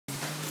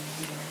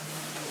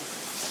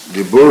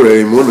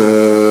Diburei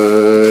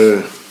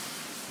Emuna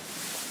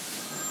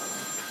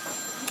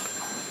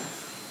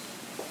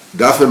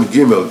Daf Mem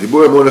Gimel.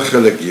 Diburei Emuna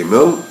Chelek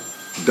Gimel.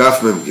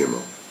 Daf Mem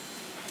Gimel.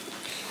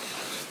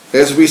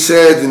 As we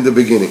said in the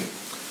beginning,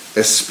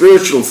 a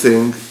spiritual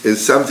thing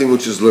is something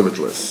which is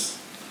limitless.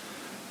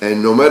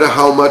 And no matter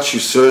how much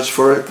you search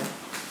for it,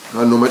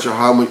 no matter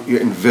how much you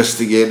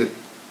investigate it,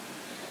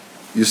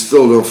 you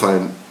still don't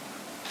find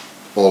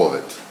all of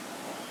it.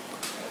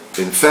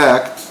 In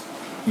fact,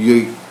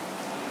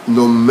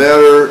 no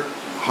matter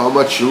how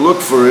much you look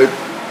for it,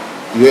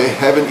 you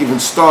haven't even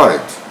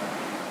started.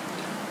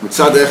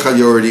 Mitzad echad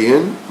you're already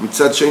in,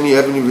 mitzad sheni you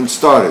haven't even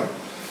started.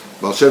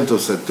 Baal Shem Tov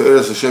said,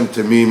 Teres Hashem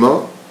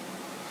Temima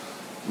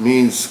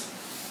means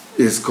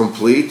is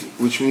complete,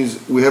 which means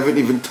we haven't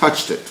even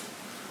touched it.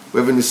 We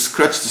haven't even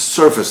scratched the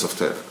surface of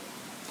Torah.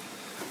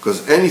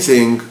 Because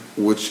anything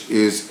which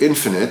is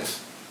infinite,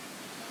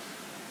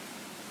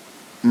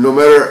 no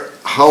matter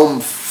how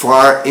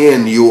far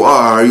in you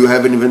are, you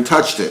haven't even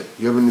touched it.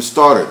 You haven't even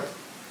started.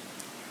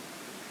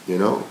 You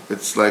know,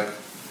 it's like,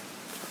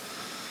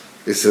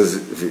 it says,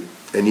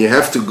 and you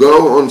have to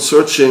go on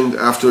searching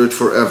after it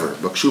forever.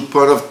 Bakshu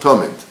Parav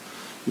Tamid.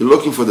 You're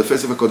looking for the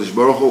face of HaKadosh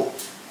Baruch Hu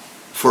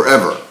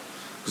forever.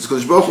 Because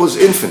HaKadosh Baruch Hu is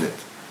infinite.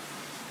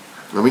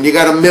 I mean, you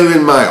got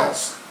 1,000,000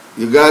 miles.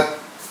 You got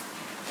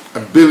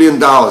 $1 billion.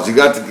 You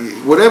got,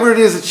 whatever it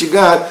is that you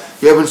got,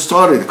 you haven't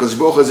started because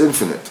Baruch Hu is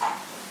infinite.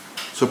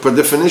 So per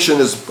definition,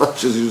 as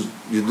much as you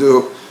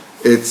do,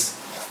 it's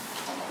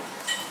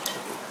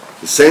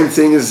the same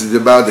thing as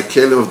about the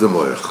Kelim of the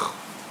Moich.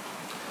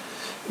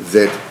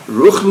 That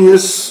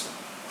Ruchnius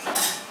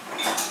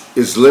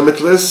is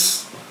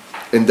limitless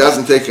and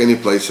doesn't take any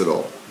place at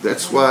all.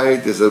 That's why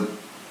there's a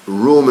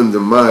room in the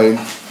mind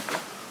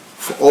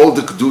for all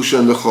the Kedusha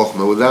and the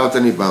Chochmah without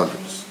any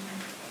boundaries.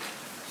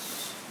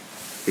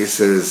 He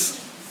says,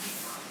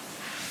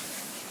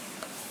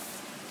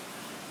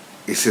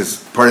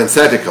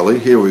 parenthetically,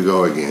 here we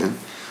go again.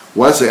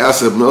 Once I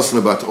asked Reb Nosson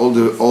about all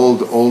the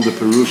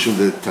Perushim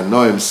that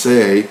Tanoim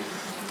say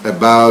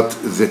about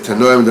the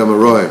Tanoim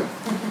Damaroim,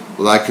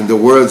 like in the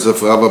words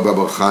of Rabbi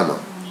Babar Chana.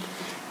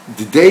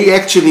 Did they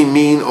actually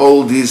mean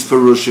all these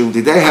Perushim?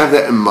 Did they have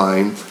that in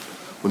mind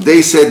when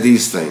they said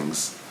these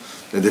things?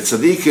 And the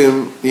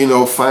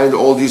Tzaddikim, find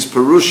all these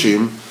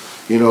Perushim,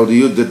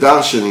 the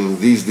Darshanim,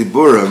 these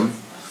Diburim,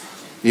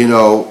 in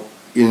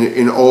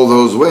all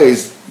those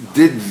ways.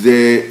 Did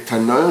the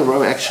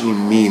Tanoim actually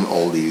mean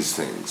all these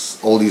things,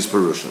 all these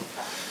Perushim?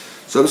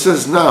 So he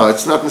says, no,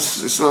 it's not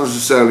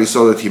necessarily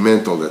so that he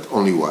meant all that,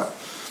 only what?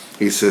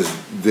 He says,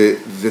 the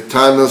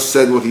Tana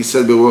said what he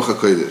said by Ruach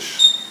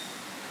HaKodesh.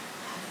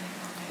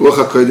 Ruach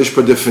HaKodesh,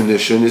 per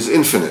definition, is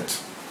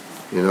infinite,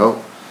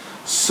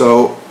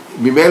 So,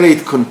 Mimele,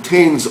 it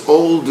contains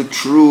all the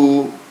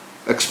true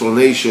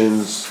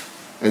explanations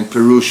and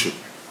Perushim.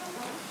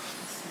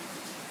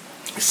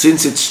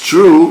 Since it's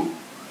true,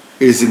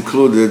 is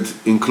included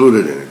in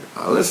it,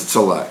 unless it's a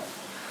lie.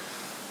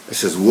 It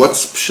says,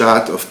 what's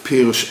pshat of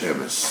Pirush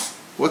Emes?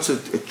 What's a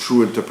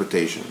true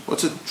interpretation?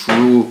 What's a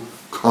true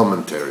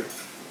commentary?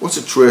 What's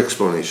a true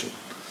explanation?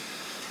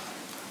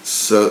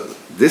 So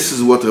this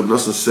is what Reb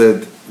Nosson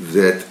said,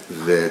 that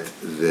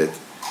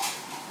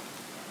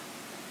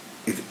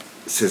it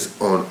says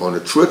on a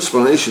true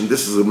explanation.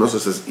 This is Reb Nosson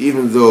says,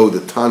 even though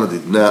the Tana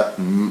did not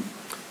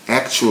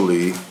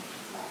actually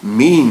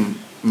mean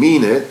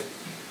it,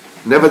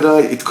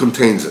 nevertheless it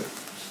contains it.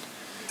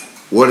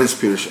 What is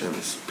Pirush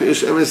Emes?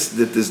 Pirush Emes,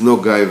 that there's no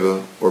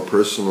gaiva or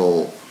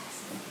personal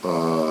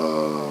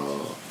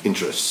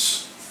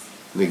interests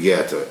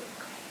negate.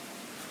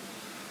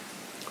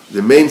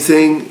 The main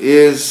thing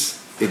is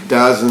it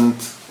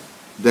doesn't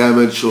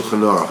damage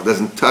Shulchan Aruch,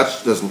 doesn't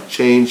touch, doesn't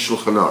change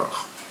Shulchan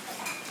Aruch.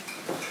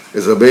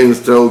 As Rabbeinu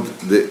told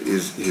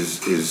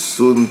his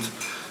student,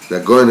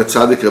 that going to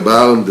Tzaddik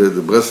Rabaun, the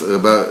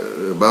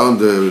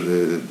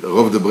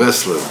Rav de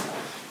Breslev,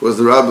 was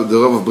the Rav of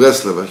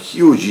Breslev, a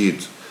huge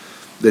Yid,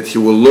 that he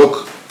will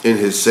look in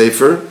his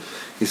Sefer.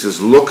 He says,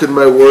 look at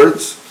my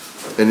words,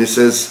 and he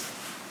says,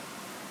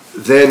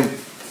 then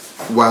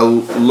while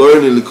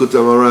learning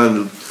Likutei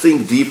Moharan,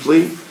 think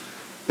deeply,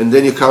 and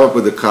then you come up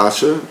with the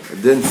kasha,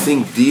 and then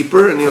think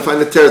deeper, and you'll find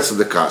the teretz of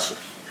the kasha.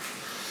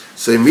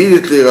 So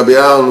immediately Rabbi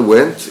Aaron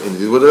went and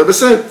did what the Rebbe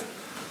said.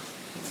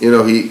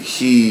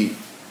 He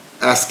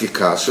asked a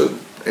kasha,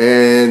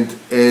 and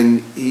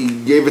he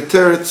gave a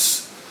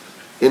teretz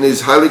in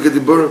his Heilige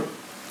Diburim.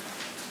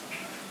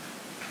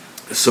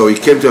 So he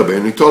came to Rabbeinu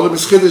and he told him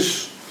his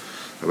Chiddush.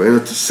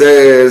 Rabbeinu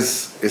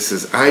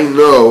says, I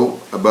know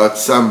about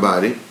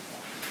somebody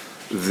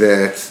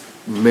that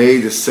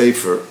made a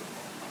sefer,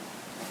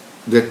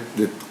 that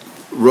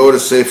wrote a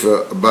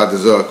sefer about the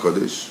Zohar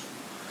Kodesh.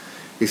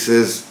 He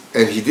says,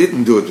 and he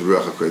didn't do it with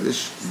Ruach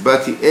HaKodesh,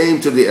 but he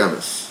aimed to the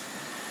Emes.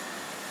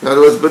 In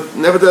other words, but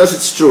nevertheless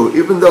it's true.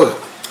 Even though,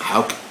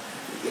 how can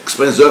you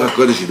explain Zohar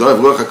HaKodesh, you don't have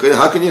Ruach HaKodesh,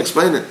 how can you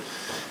explain it?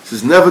 He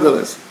says,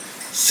 nevertheless,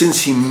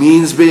 since he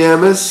means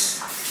Be'emes,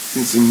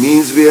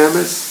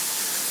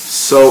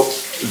 so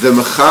the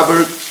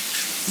Mechaber,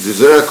 the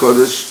Zohar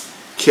HaKodesh,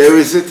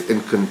 carries it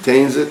and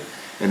contains it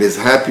and is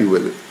happy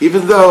with it,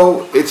 even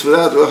though it's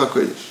without Ruach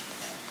HaKodesh.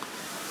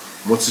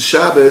 Motzei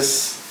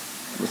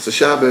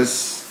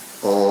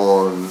Shabbos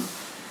on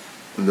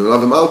the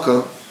Malav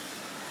Malka,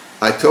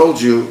 I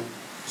told you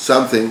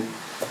something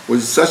which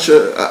is such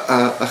a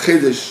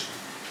chiddush.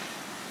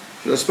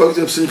 I spoke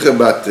to Simcha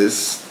about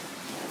this,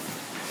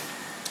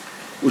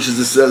 which is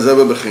the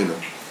Zeba Bechina.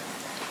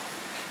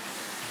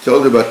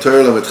 Told you about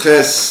Torah Lamed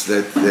Ches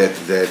that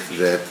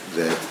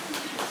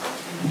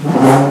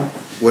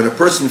when a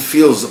person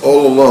feels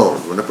all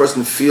alone, when a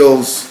person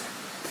feels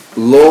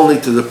lonely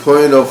to the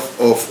point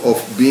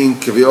of being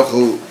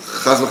kaviochel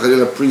chas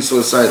v'chalila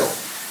pre-suicidal,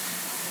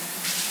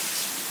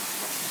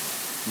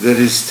 that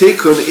his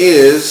tikkun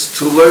is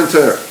to learn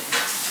Torah.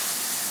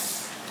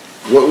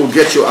 What will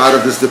get you out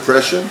of this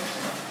depression?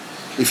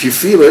 If you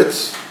feel it,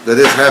 that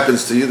this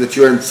happens to you, that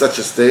you're in such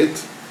a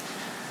state,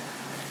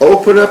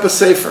 open up a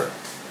sefer.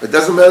 It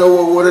doesn't matter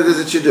what it is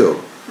that you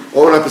do.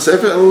 Open up a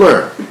sefer and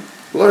learn.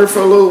 Learn for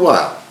a little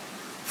while.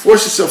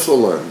 Force yourself to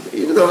learn.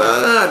 Even though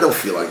I don't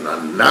feel like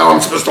now I'm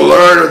supposed to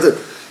learn.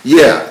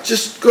 Yeah,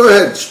 just go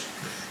ahead.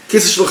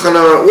 Kiss Shulchan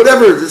Aruch,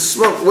 whatever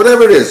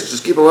it is,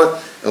 just keep on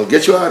learning. It'll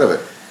get you out of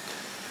it.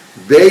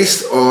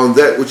 Based on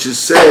that which is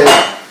said,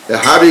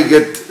 how do you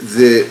get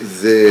the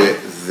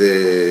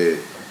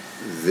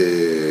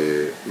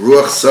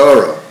Ruach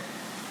Sarah?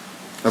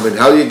 I mean,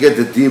 how do you get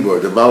the Dibur,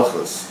 the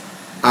Malchus,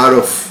 out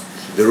of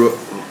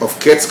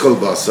Ketz Kol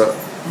Basar?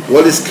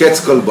 What is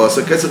Ketz Kol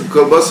Basar? Ketz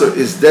Kol Basar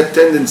is that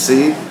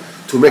tendency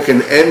to make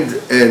an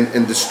end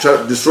and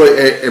destroy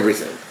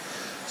everything.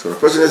 So a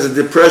person has a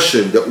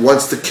depression that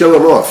wants to kill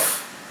him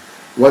off,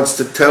 wants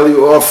to tell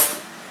you off.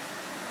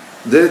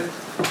 The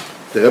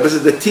Rebbe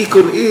said the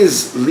tikkun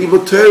is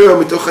limud Torah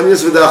mitoch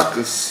anias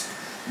v'dachkas.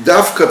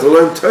 Dafka, to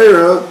learn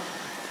Torah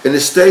in a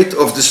state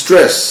of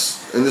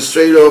distress, in the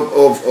state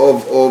of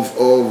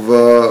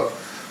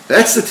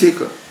that's the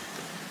tikkun.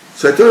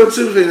 So I told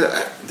him,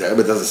 the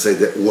Rebbe doesn't say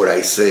that what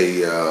I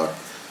say.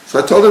 So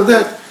I told him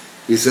that.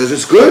 He says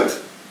it's good.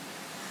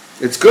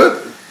 It's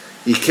good.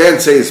 He can't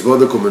say it's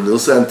bodek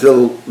u'menilsa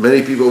until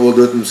many people will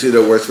do it and see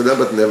that it works for them.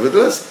 But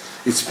nevertheless,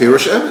 it's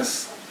pirush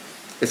emes.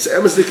 It's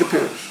emes dik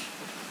pirush.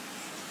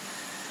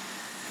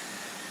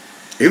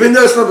 Even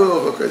though it's not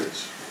Ruach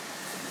HaKodesh.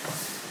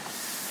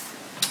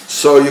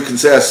 So you can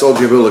say I sold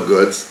you a bill of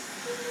goods.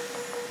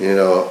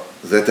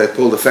 That I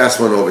pulled a fast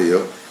one over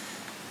you.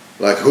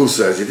 Like who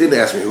says? You didn't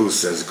ask me who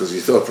says because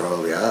you thought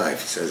probably,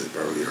 if he says it,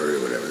 probably heard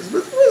it, whatever.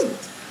 But it wasn't.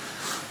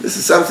 This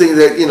is something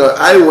that,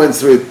 I went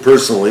through it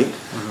personally,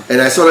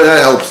 and I saw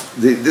that helps.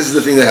 This is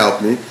the thing that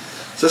helped me.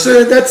 So I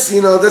said, that's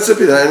a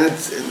bit,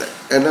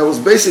 and I was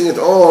basing it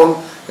on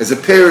as a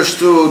parish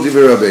to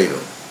Diburei Emuna.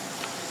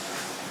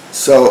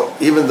 So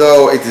even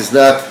though it is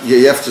not,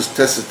 you have to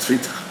test it 3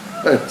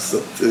 times. So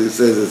it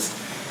says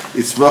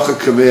it's macha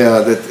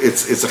kamea, that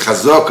it's a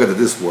chazaka that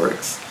this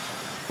works.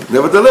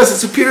 Nevertheless,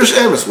 it's a pirush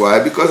emes. Why?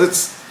 Because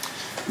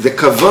the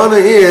kavana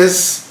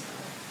is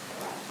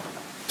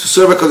to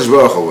serve HaKadosh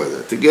Baruch Hu with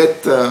it, to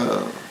get.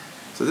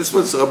 So this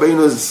was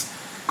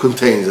Rabbeinu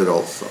contains it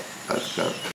also.